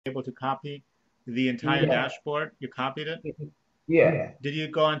able to copy the entire Yeah. dashboard? You copied it? Yes. Did you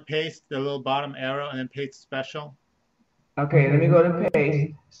go and paste the little bottom arrow and then paste special? Okay, let me go to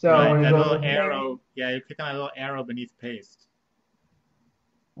paste. So Right, when you that go little to paste, arrow. Yeah, you click on that little arrow beneath paste.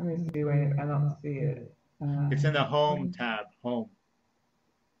 let me see. Wait, I don't see it. It's in the home tab. Home.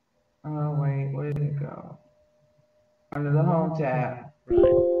 Oh, wait, where did it go? Under the home tab. Right.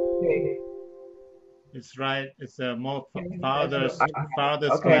 Okay. It's right. It's the more Special.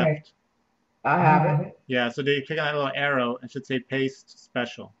 farthest Okay, left. I have it. Yeah. So do you click on that little arrow? It should say paste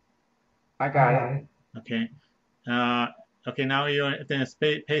special. I got it. Okay. Uh, okay. Now you're in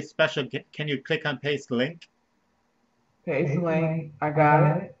a paste special. Can you click on paste link? Paste link. I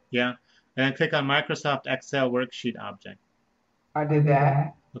got it. Yeah. And then click on Microsoft Excel worksheet object. I did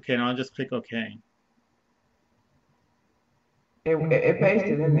that. Okay. Now I'll just click OK. It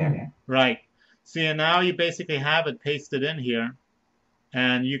pasted in there. Right. See, and now you basically have it pasted in here,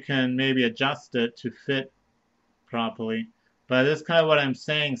 and you can maybe adjust it to fit properly. But that's kind of what I'm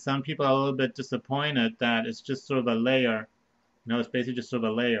saying. Some people are a little bit disappointed that it's just sort of a layer. It's basically just sort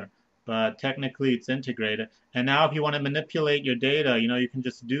of a layer. But technically, it's integrated. And now, if you want to manipulate your data, you can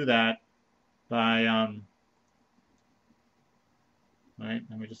just do that by, right?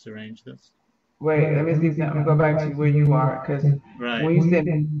 Let me just arrange this. Wait, let me see something. Go back to where you are, because Right. when you said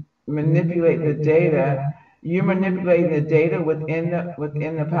manipulate the data, you're manipulating the data within the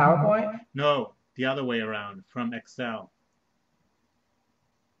PowerPoint. No, the other way around from Excel.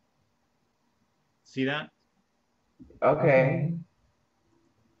 See that? Okay,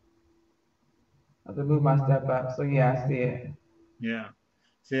 I have to move my stuff up. So yeah, I see it. Yeah.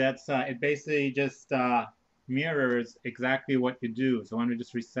 See, that's it. Basically, just mirrors exactly what you do. So, I want to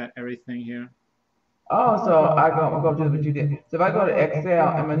just reset everything here. Oh, so I'm going to do what you did. So if I go to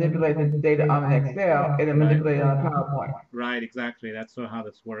Excel and manipulate the data on an Excel, it'll Right. manipulate it on a PowerPoint. Right. Exactly. That's sort of how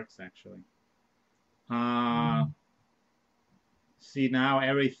this works, actually. Uh, See, now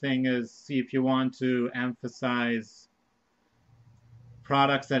everything is. See, if you want to emphasize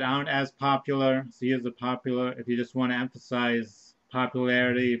products that aren't as popular, so here's the popular. If you just want to emphasize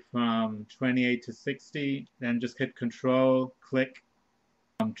popularity from 28 to 60, then just hit Control, click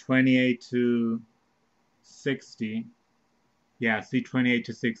 28 to 60. Yeah, see 28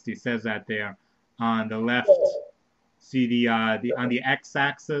 to 60 says that there on the left. See the on the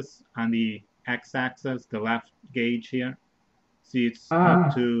x-axis, the left gauge here. See Uh,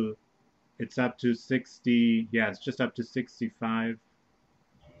 it's up to 60. Yeah, it's just up to 65.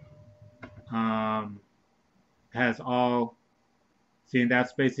 Um, has all. See, and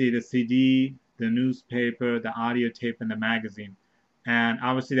that's basically the CD, the newspaper, the audio tape, and the magazine. And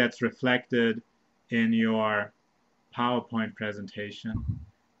obviously that's reflected in your PowerPoint presentation.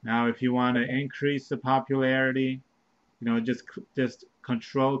 Now, if you want to increase the popularity, just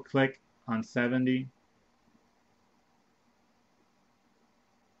control click on 70.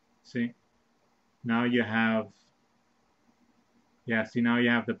 See, now you have, yeah, see, now you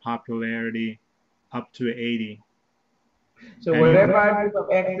have the popularity up to 80. so And whatever I do from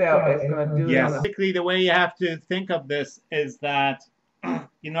Excel, it's going to do it on yes, the. basically the way you have to think of this is that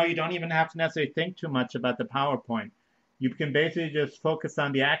you don't even have to necessarily think too much about the PowerPoint. You can basically just focus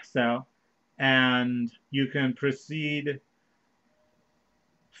on the Excel, and you can proceed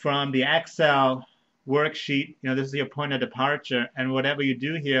from the Excel worksheet. This is your point of departure, and whatever you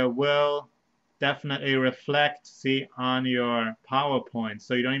do here will definitely reflect, see, on your PowerPoint.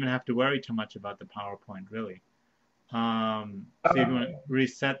 So you don't even have to worry too much about the PowerPoint, really. See, if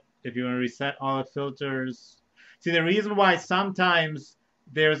you want to reset all the filters. See, the reason why sometimes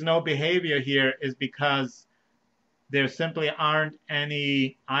there's no behavior here is because there simply aren't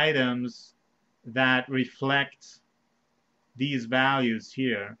any items that reflect these values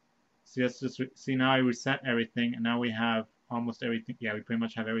here. So let's just see, now I reset everything, and now we have almost everything. Yeah, we pretty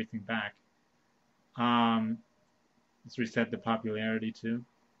much have everything back. Let's reset the popularity too.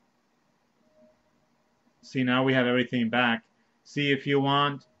 See, now we have everything back. See, if you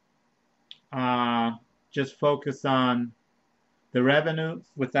want, just focus on the revenue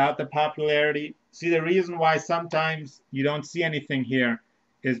without the popularity. See, the reason why sometimes you don't see anything here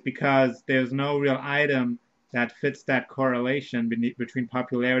is because there's no real item that fits that correlation between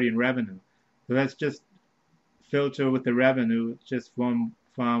popularity and revenue. So let's just filter with the revenue, just from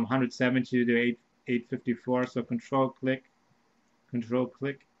 170 to 854. So control click, control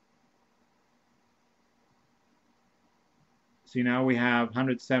click. See, now we have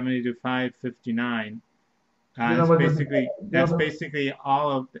 170 to 559. That's basically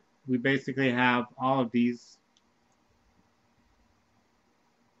all of. We basically have all of these.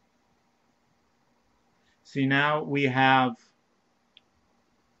 See, now we have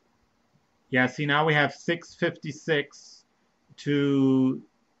Yeah, see now we have 656 to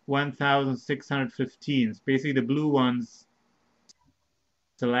 1,615. It's basically the blue ones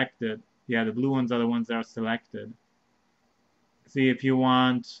selected. Yeah, the blue ones are the ones that are selected. See if you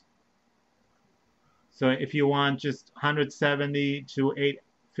want, so if you want just 170 to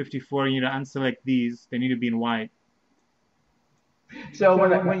 854, you need to unselect these. They need to be in white. So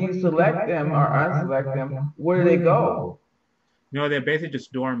when you select them or unselect them, where do they go? No, they're basically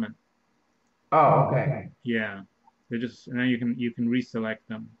just dormant. Oh, okay. Yeah, they're just, and then you can reselect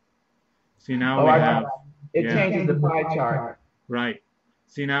them. See now Oh, we I have, it yeah, changes the pie chart. right.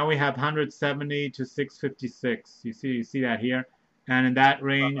 See now we have 170 to 656. You see that here, and in that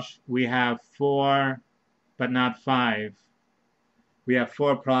range we have four, but not five. We have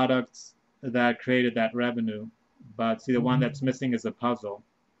four products that created that revenue, but see the one that's missing is a puzzle,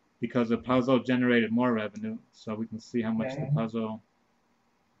 because the puzzle generated more revenue. So we can see how much the Okay. puzzle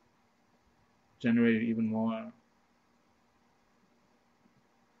generated even more.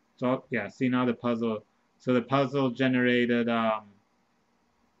 So yeah, see now the puzzle. So the puzzle generated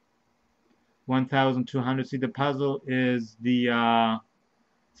 1,200. See the puzzle is the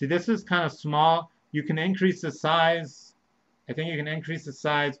see this is kind of small. You can increase the size. I think you can increase the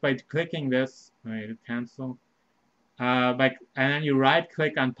size by clicking this. Wait, cancel. And then you right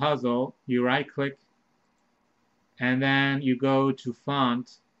click on puzzle. You right click, and then you go to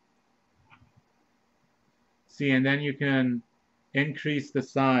font. See, and then you can increase the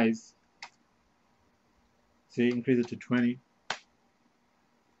size. See, increase it to 20.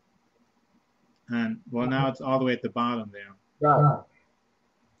 And well, now it's all the way at the bottom there. Right.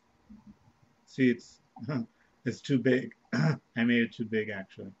 See, it's it's too big. I made it too big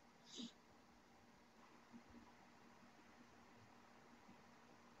actually.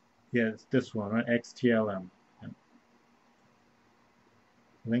 Yeah, it's this one, right? XTLM. Yeah.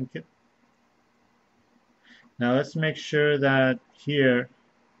 Link it. Now let's make sure that here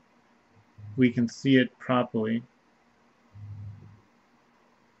we can see it properly.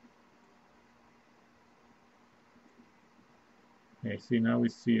 Okay, see now we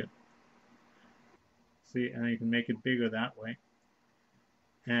see it. See, and you can make it bigger that way.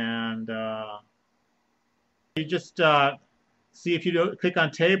 And you just see if you click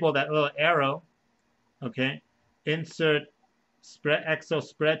on table, that little arrow, okay, insert Excel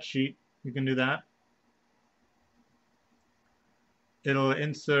spreadsheet. You can do that. It'll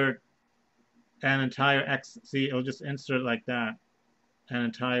insert an entire see, it'll just insert like that, an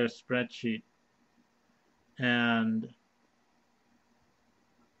entire spreadsheet. And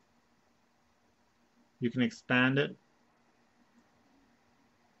you can expand it.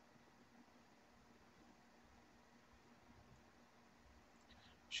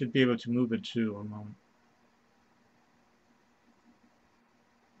 Should be able to move it too. A moment.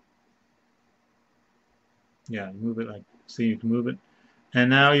 Yeah, move it like, see, you can move it. And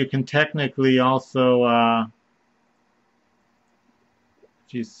now you can technically also,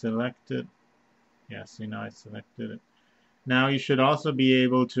 if you select it, yeah, see now I selected it. Now you should also be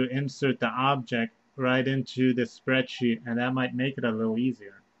able to insert the object right into the spreadsheet, and that might make it a little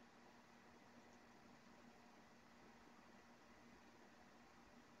easier.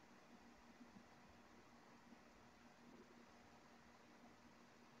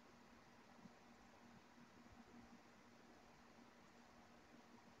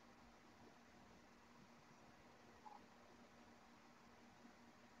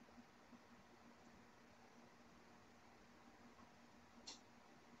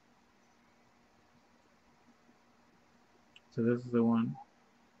 So this is the one.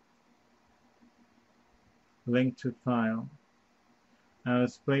 Link to file. Now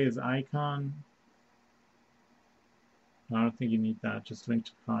display as icon. I don't think you need that. Just link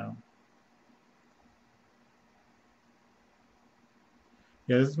to file.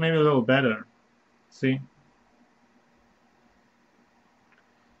 Yeah, this is maybe a little better. See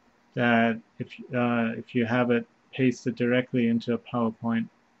that if you have it pasted directly into a PowerPoint,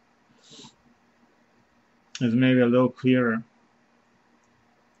 it's maybe a little clearer.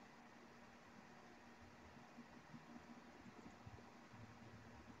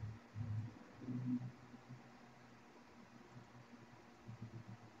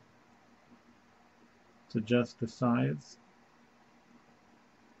 To adjust the size.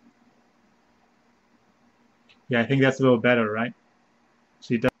 Yeah, I think that's a little better, right?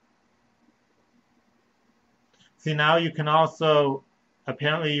 See, now you can also,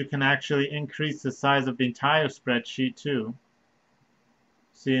 apparently you can actually increase the size of the entire spreadsheet too.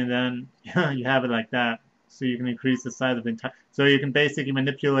 See, and then you have it like that. So you can increase the size of the entire, so you can basically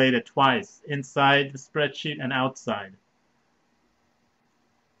manipulate it twice, inside the spreadsheet and outside.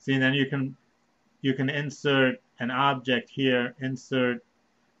 See, and then you can you can insert an object here, insert,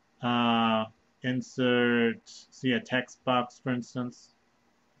 see a text box, for instance.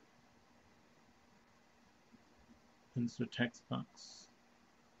 Insert text box.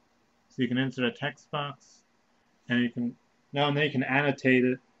 So you can insert a text box, and you can, and then you can annotate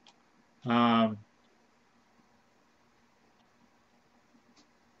it.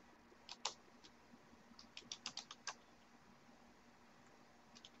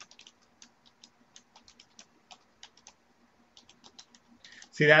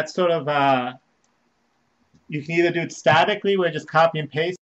 See, that's sort of, you can either do it statically, where just copy and paste,